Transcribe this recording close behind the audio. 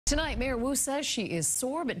Tonight, Mayor Wu says she is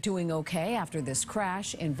sore but doing okay after this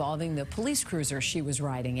crash involving the police cruiser she was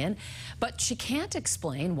riding in. But she can't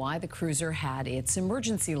explain why the cruiser had its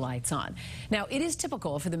emergency lights on. Now, it is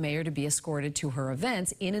typical for the mayor to be escorted to her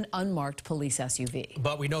events in an unmarked police SUV.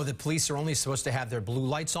 But we know that police are only supposed to have their blue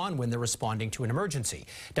lights on when they're responding to an emergency.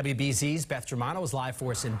 WBZ's Beth Germano is live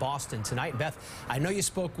for us in Boston tonight. Beth, I know you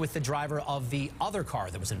spoke with the driver of the other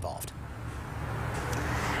car that was involved.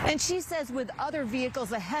 And she says with other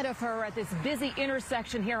vehicles ahead of her at this busy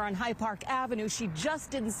intersection here on Hyde Park Avenue, she just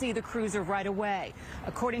didn't see the cruiser right away.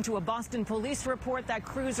 According to a Boston police report, that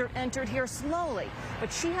cruiser entered here slowly.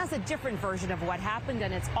 But she has a different version of what happened,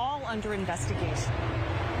 and it's all under investigation.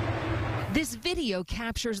 This video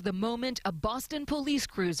captures the moment a Boston police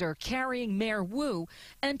cruiser carrying Mayor Wu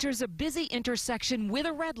enters a busy intersection with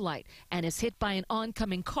a red light and is hit by an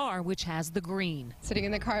oncoming car which has the green. Sitting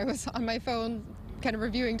in the car, I was on my phone kind of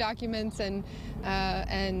reviewing documents and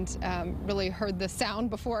really heard the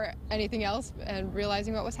sound before anything else and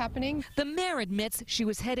realizing what was happening. The mayor admits she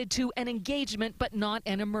was headed to an engagement but not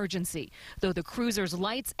an emergency, though the cruiser's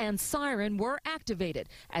lights and siren were activated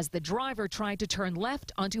as the driver tried to turn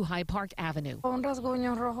left onto Hyde Park Avenue.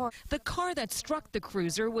 The car that struck the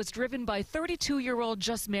cruiser was driven by 32-year-old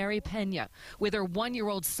Mary Pena with her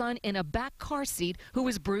 1-year-old son in a back car seat who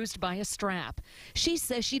was bruised by a strap. She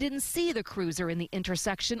says she didn't see the cruiser in the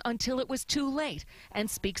intersection until it was too late and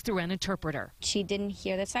speaks through an interpreter. She didn't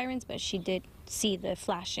hear the sirens, but she did see the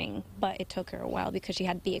flashing, but it took her a while because she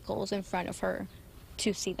had vehicles in front of her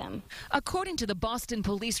to see them. According to the Boston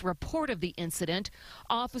police report of the incident,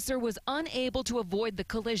 officer was unable to avoid the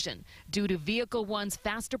collision due to Vehicle 1's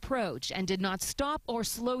fast approach and did not stop or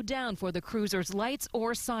slow down for the cruiser's lights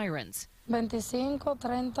or sirens. 25,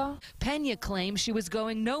 30. Pena claims she was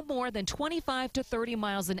going no more than 25 to 30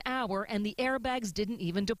 miles an hour and the airbags didn't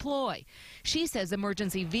even deploy. She says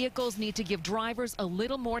emergency vehicles need to give drivers a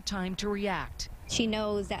little more time to react. She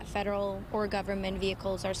knows that federal or government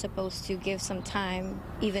vehicles are supposed to give some time,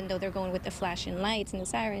 even though they're going with the flashing lights and the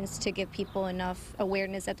sirens, to give people enough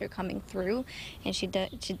awareness that they're coming through, and she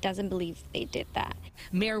doesn't believe they did that.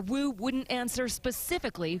 Mayor Wu wouldn't answer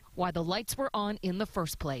specifically why the lights were on in the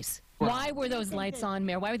first place. Why were those lights on,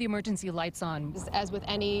 Mayor? Why were the emergency lights on? As with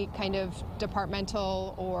any kind of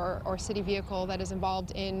departmental or city vehicle that is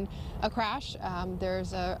involved in a crash,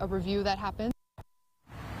 there's a review that happens.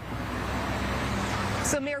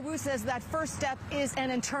 So Mayor Wu says that first step is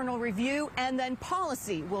an internal review, and then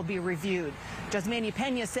policy will be reviewed. Germano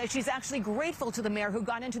Pena says she's actually grateful to the mayor who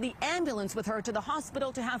got into the ambulance with her to the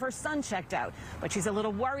hospital to have her son checked out. But she's a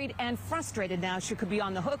little worried and frustrated now she could be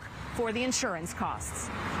on the hook for the insurance costs.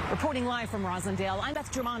 Reporting live from Rosendale, I'm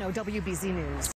Beth Germano, WBZ News.